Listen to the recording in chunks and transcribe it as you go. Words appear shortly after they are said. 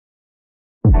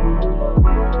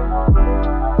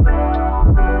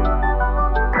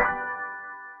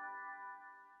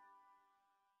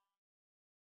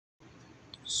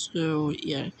So,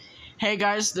 yeah. Hey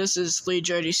guys, this is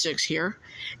joe86 here.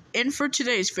 And for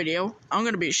today's video, I'm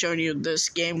going to be showing you this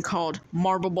game called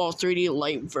Marble Ball 3D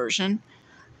Lite version.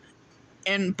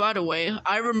 And by the way,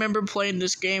 I remember playing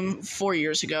this game 4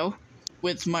 years ago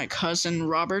with my cousin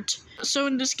Robert. So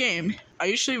in this game, I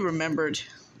usually remembered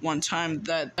one time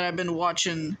that I've been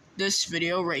watching this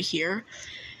video right here.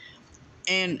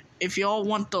 And if y'all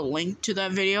want the link to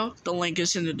that video, the link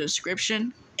is in the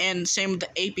description. And same with the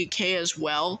APK as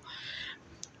well.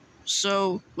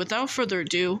 So, without further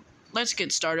ado, let's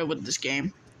get started with this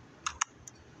game.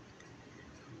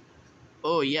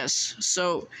 Oh, yes.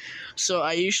 So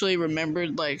I usually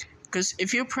remembered, like, because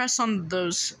if you press on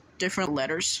those different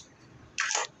letters,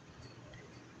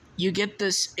 you get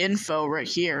this info right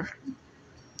here.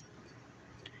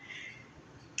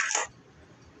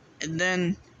 And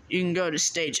then you can go to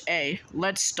stage A.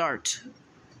 Let's start.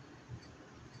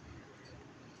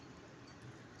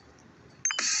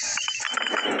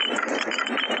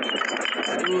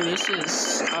 Ooh, this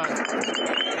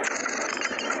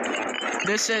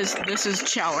is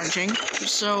challenging.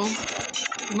 So,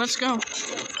 let's go.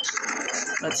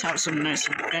 Let's have some nice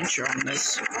adventure on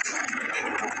this.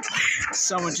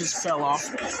 Someone just fell off,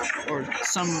 or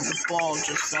some of the ball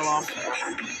just fell off.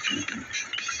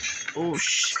 Oh,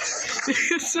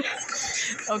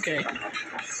 okay.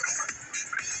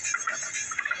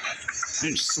 I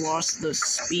just lost the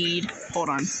speed. Hold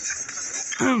on.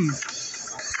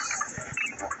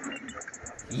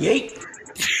 Yeet.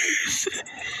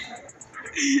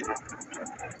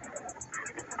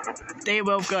 They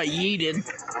both got yeeted.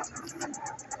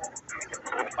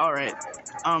 Alright.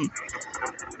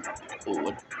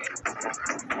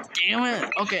 Damn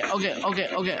it. Okay.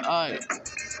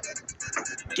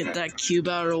 Get that cube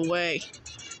out of the way.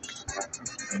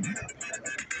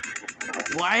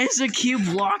 Why is the cube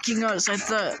blocking us? I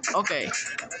thought. Okay.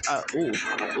 Ooh.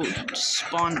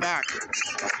 Spawn back.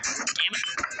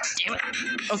 Damn it.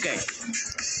 Okay.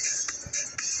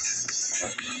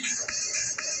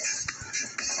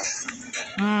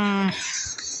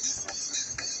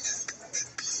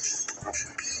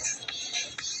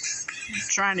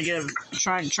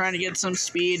 Trying to get some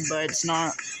speed, but it's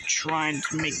not trying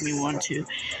to make me want to.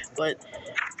 But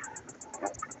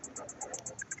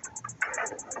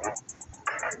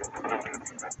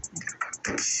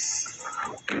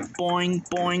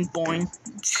boing.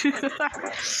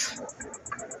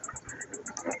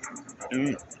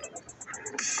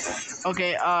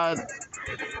 Okay,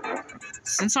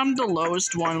 since I'm the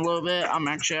lowest one a little bit, I'm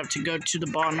actually have to go to the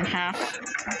bottom half.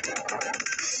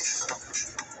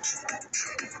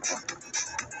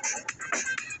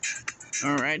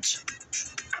 Alright.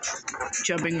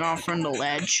 Jumping off from the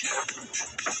ledge.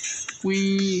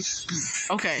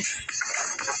 Okay.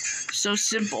 So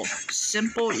simple.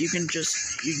 You can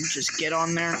just get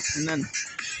on there and then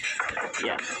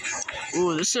yeah.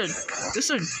 Ooh, this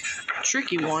is a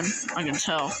tricky one, I can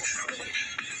tell.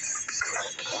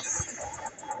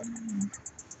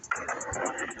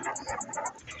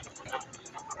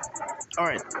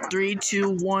 Alright, 3,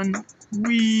 2, 1,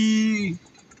 whee!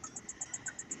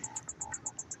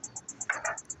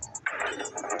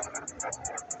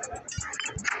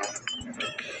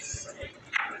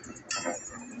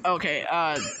 Okay,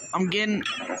 I'm getting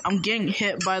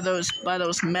hit by those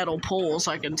metal poles,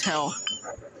 I can tell.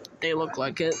 They look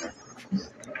like it.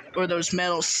 Or those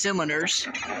metal cylinders.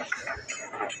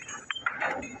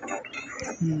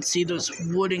 See those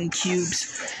wooden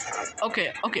cubes.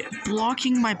 Okay,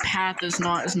 blocking my path is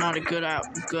not a good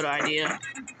idea.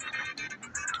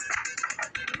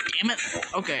 Damn it.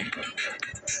 Okay.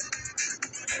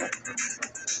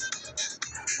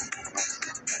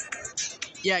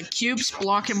 Yeah, cubes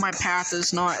blocking my path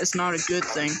is not a good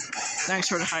thing. Thanks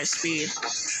for the high speed.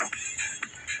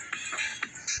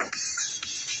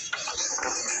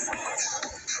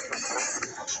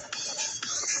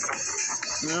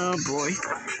 Oh boy.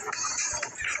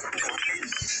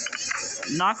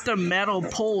 Not the metal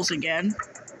poles again,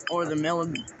 or the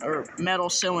metal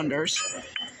cylinders.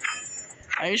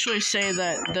 I usually say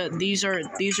that these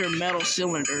are metal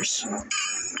cylinders.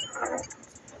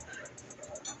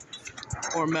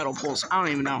 Or metal poles, I don't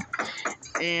even know.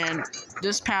 And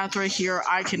this path right here,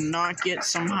 I cannot get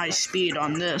some high speed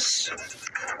on this.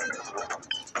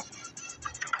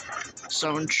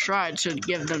 Someone tried to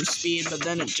give them speed, but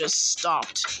then it just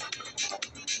stopped.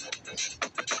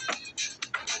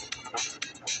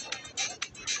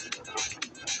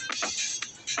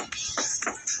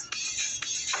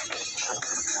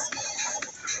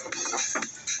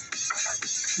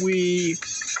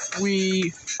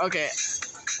 Okay.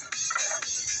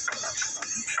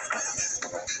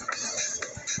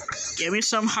 Give me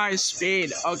some high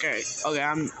speed. Okay,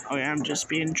 I'm just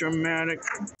being dramatic.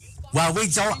 Well, we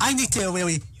don't. I need to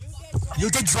really. You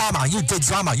did drama. You did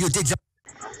drama. You did.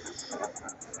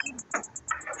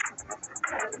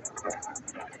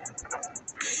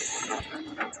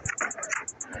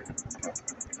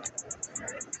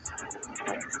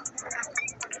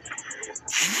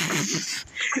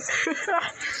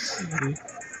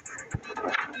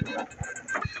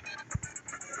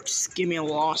 Just give me a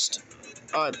lost.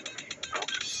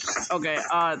 Okay,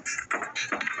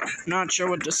 not sure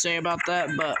what to say about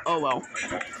that, but oh well.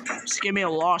 Just give me a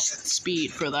lost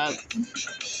speed for that.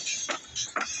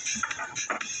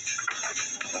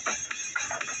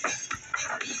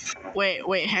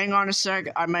 Wait, hang on a sec.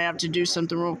 I might have to do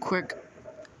something real quick.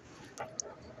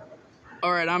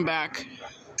 Alright, I'm back.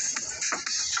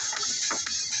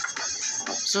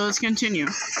 So let's continue.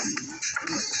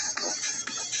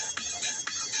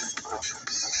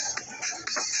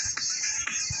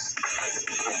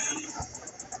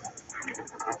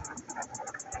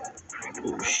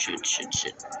 Oh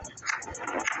shit.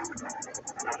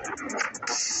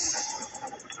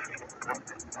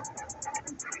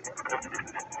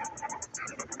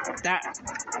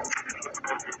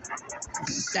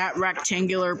 That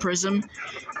rectangular prism.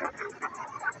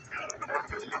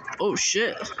 Oh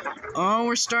shit. Oh,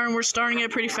 we're starting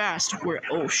it pretty fast.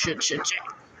 Oh shit.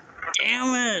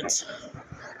 Damn it.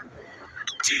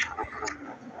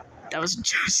 That was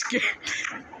just scary.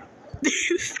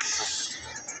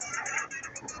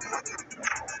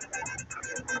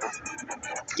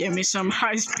 Give me some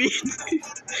high speed.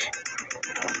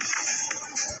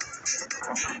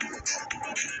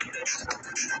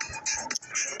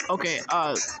 Okay,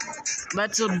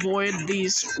 let's avoid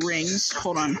these rings.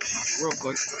 Hold on, real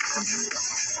quick.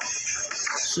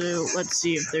 So, let's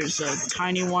see if there's a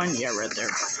tiny one. Yeah, right there.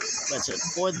 Let's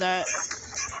avoid that.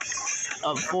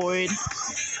 Avoid.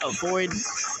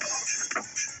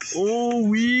 Oh,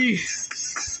 we.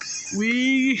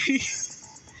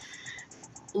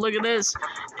 Look at this.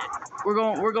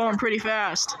 We're going pretty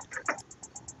fast.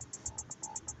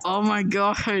 Oh my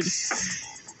god.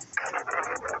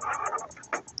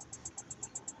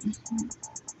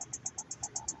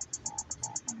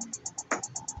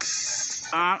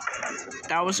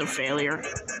 That was a failure.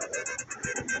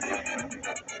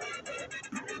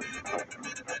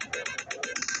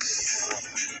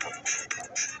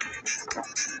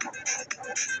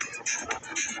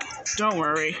 Don't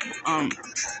worry.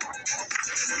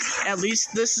 At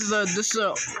least this is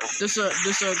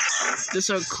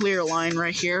a clear line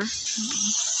right here.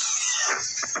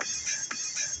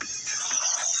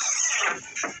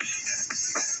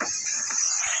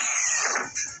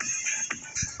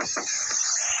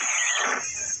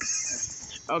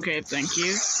 Okay, thank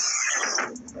you.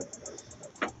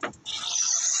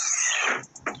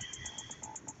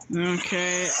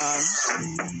 Okay,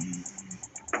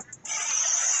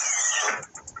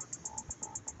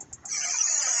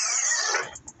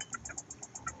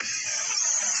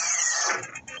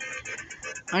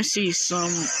 I see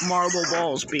some marble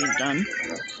balls being done.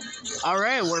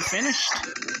 Alright, we're finished.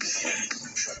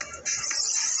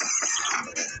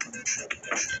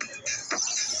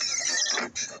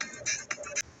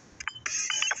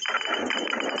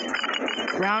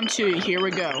 Round 2, here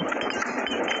we go.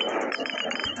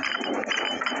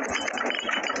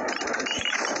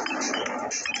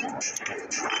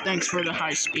 Thanks for the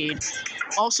high speed.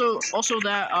 Also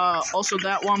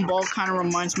that one ball kind of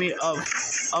reminds me of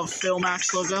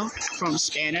Filmax logo from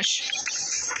Spanish.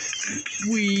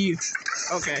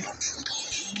 Okay.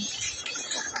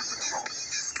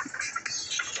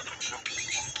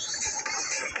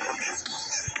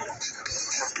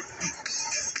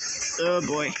 Oh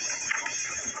boy.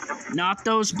 Not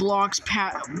those blocks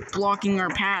blocking our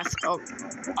path. Oh.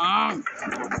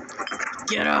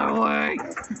 Get out of the way.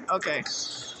 Okay.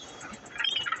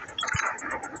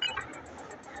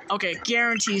 Okay,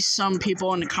 guarantee some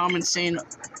people in the comments saying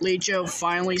Joe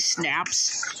finally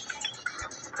snaps.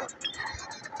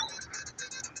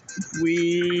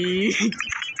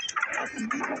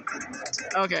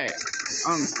 Okay.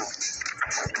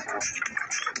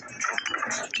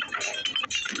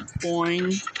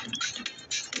 Boing.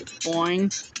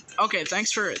 Okay,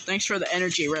 thanks for the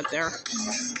energy right there.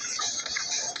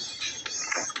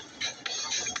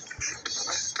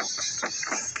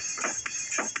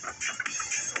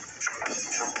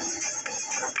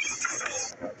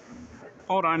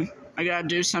 Hold on, I gotta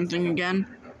do something again.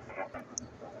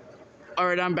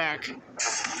 Alright, I'm back.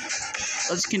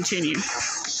 Let's continue.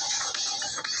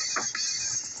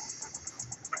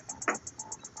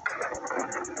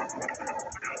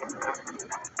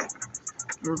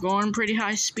 We're going pretty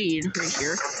high speed right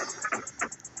here.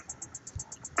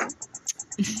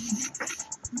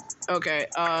 Okay,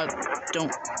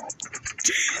 don't.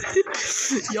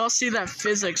 Y'all see that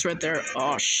physics right there?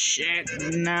 Oh, shit,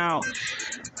 no.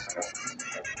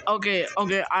 Okay,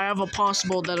 I have a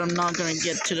possible that I'm not gonna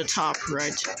get to the top,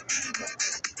 right?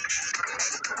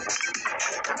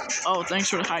 Oh, thanks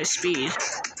for the high speed.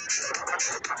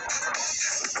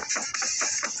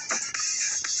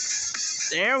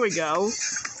 There we go.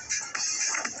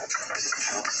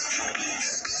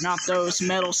 Not those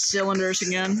metal cylinders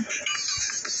again.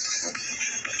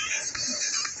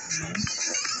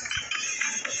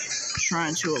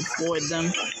 Trying to avoid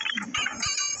them.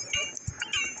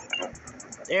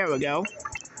 There we go.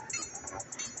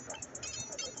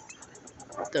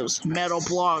 Those metal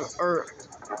block, or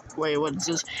wait, what is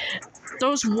this?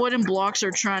 Those wooden blocks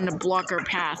are trying to block our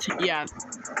path. Yeah,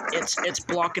 it's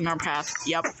blocking our path.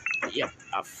 Yep.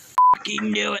 I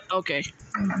fucking knew it. Okay.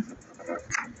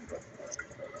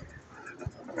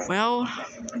 Well,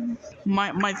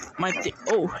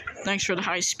 oh, thanks for the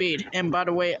high speed. And by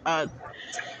the way,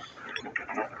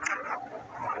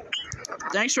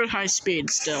 thanks for the high speed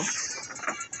still.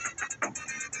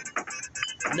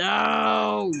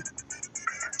 No!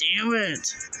 Damn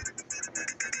it!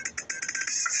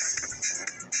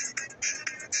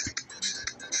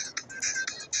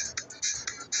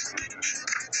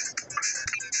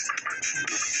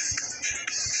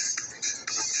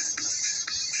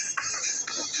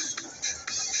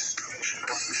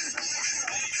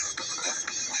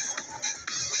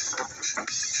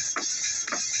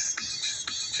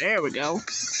 There we go.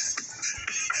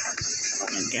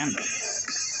 Again.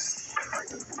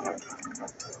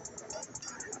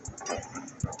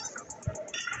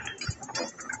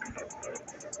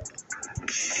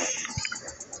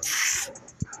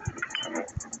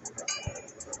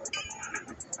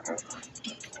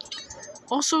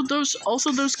 Also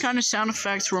those kind of sound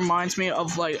effects reminds me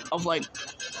of like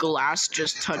glass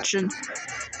just touching.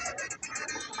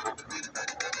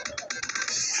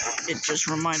 It just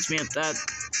reminds me of that.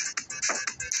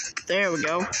 There we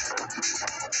go.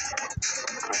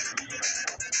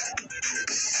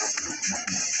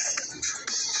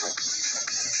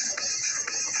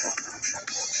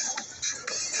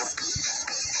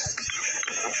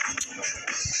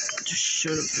 Just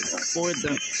should have avoided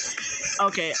them.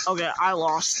 Okay, I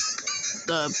lost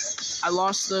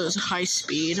the high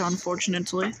speed,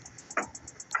 unfortunately.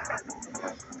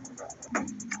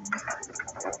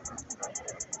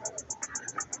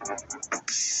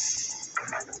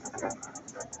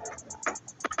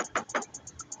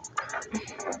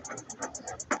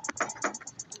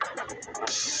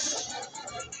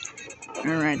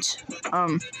 Alright,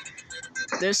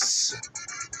 this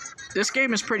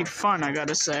game is pretty fun, I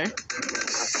gotta say.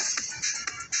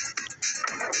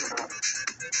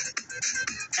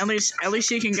 At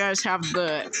least you can guys have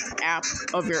the app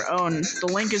of your own. The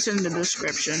link is in the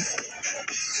description.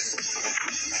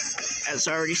 As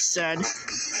I already said.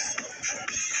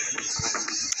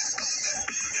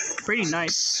 Pretty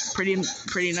nice, pretty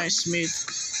nice smooth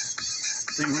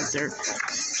thing right there.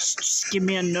 Just give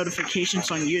me a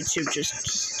notifications on YouTube,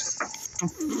 just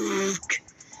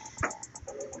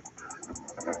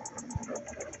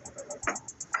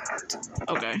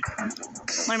okay.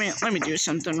 Let me do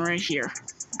something right here.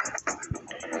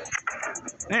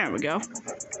 There we go.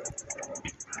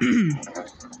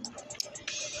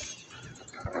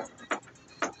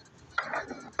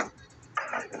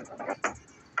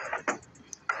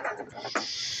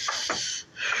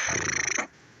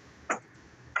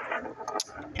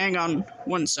 Hang on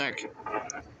one sec.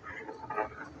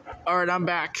 Alright, I'm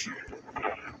back.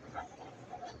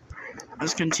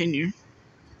 Let's continue.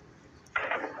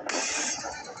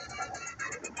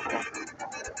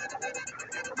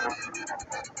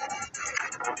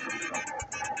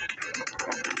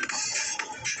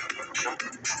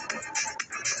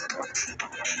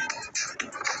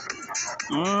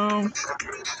 Oh,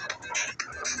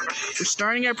 we're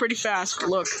starting to get pretty fast.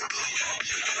 Look,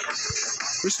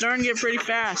 we're starting to get pretty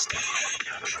fast.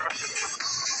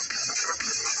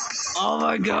 Oh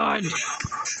my god!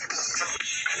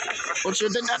 What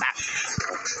should have done that?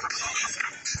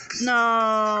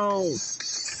 No!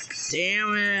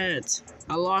 Damn it!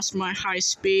 I lost my high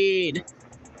speed.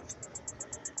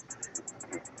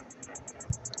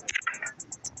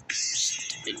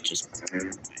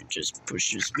 It just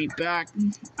pushes me back.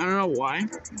 I don't know why.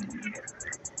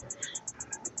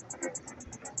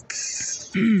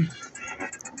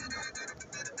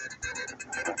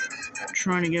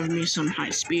 Trying to give me some high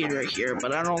speed right here,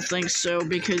 but I don't think so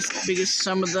because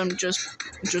some of them just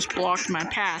blocked my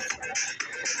path.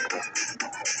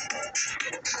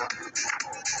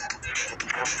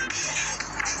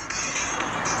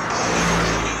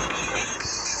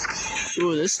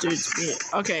 Ooh, this dude's me.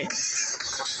 Okay.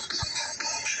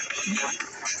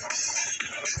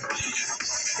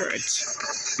 Alright.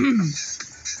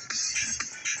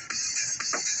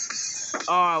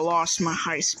 Oh, I lost my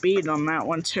high speed on that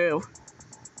one too.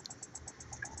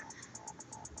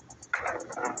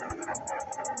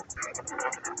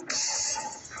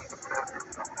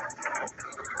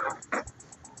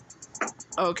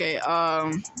 Okay,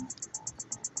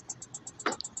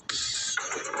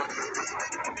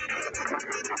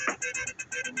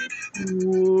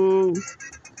 whoa.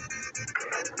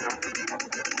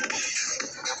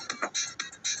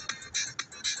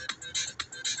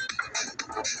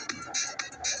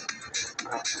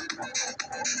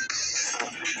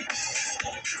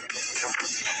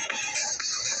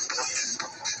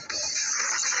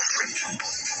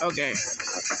 Okay.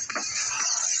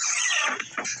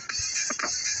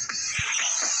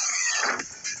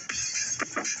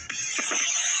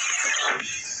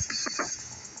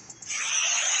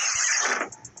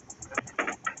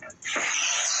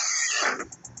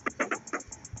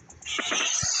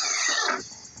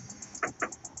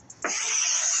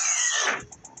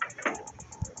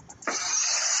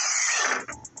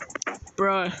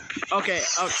 Bruh. Okay,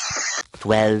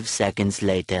 12 seconds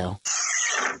later.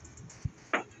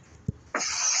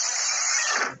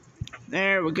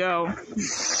 there we go.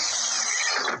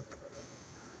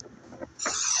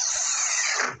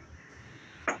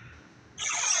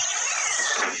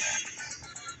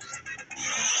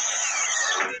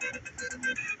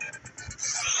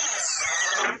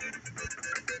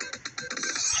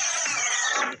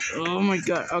 Oh my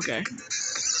god, okay.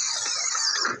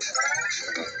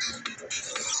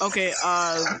 Okay,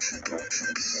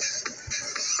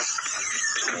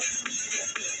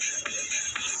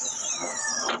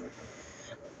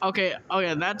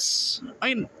 okay, that's,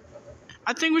 I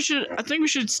think we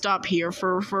should stop here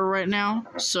for right now.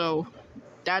 So,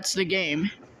 that's the game.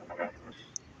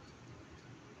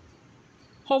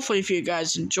 Hopefully, if you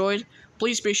guys enjoyed,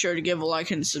 please be sure to give a like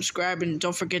and subscribe, and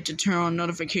don't forget to turn on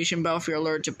notification bell if you're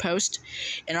alerted to post.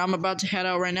 And I'm about to head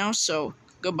out right now, so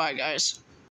goodbye, guys.